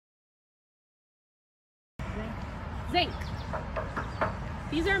zinc.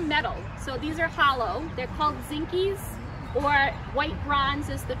 These are metal, so these are hollow. They're called zinkies, or white bronze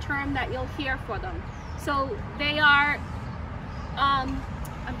is the term that you'll hear for them. So they are, I'm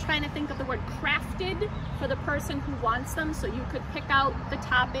trying to think of the word, crafted for the person who wants them. So you could pick out the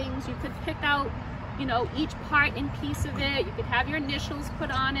toppings, you could pick out, you know, each part and piece of it. You could have your initials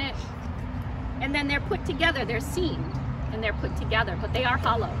put on it. And then they're put together, they're seamed and they're put together, but they are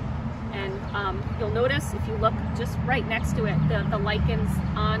hollow. And you'll notice if you look just right next to it, the lichens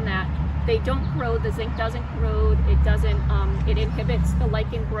on that, they don't corrode. The zinc doesn't corrode. It doesn't, it inhibits the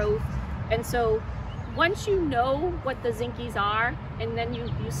lichen growth. And so once you know what the zinkies are, and then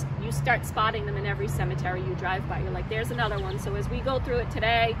you start spotting them in every cemetery you drive by, you're like, there's another one. So as we go through it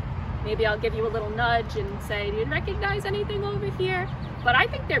today, maybe I'll give you a little nudge and say, do you recognize anything over here? But I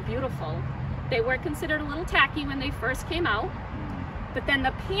think they're beautiful. They were considered a little tacky when they first came out. But then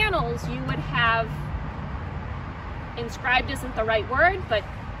the panels you would have, inscribed isn't the right word, but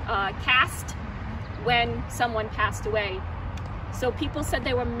cast when someone passed away. So people said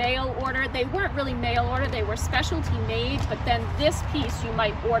they were mail order. They weren't really mail order, they were specialty made, but then this piece you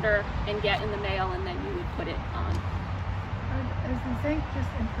might order and get in the mail, and then you would put it on. Is the zinc just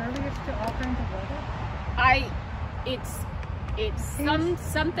impervious to all kinds of weather? It's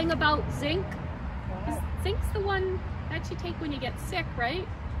something about zinc. Wow. Zinc's the one that you take when you get sick, right?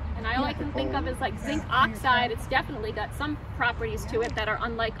 And all I can think of is like zinc oxide. It's definitely got some properties to it that are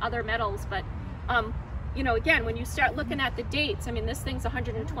unlike other metals. But, you know, again, when you start looking at the dates, I mean, this thing's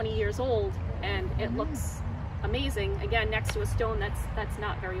 120 years old and it looks amazing. Again, next to a stone that's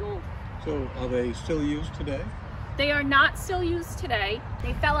not very old. So are they still used today? They are not still used today.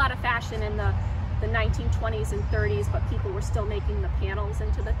 They fell out of fashion in the 1920s and 30s, but people were still making the panels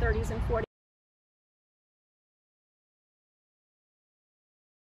into the 30s and 40s.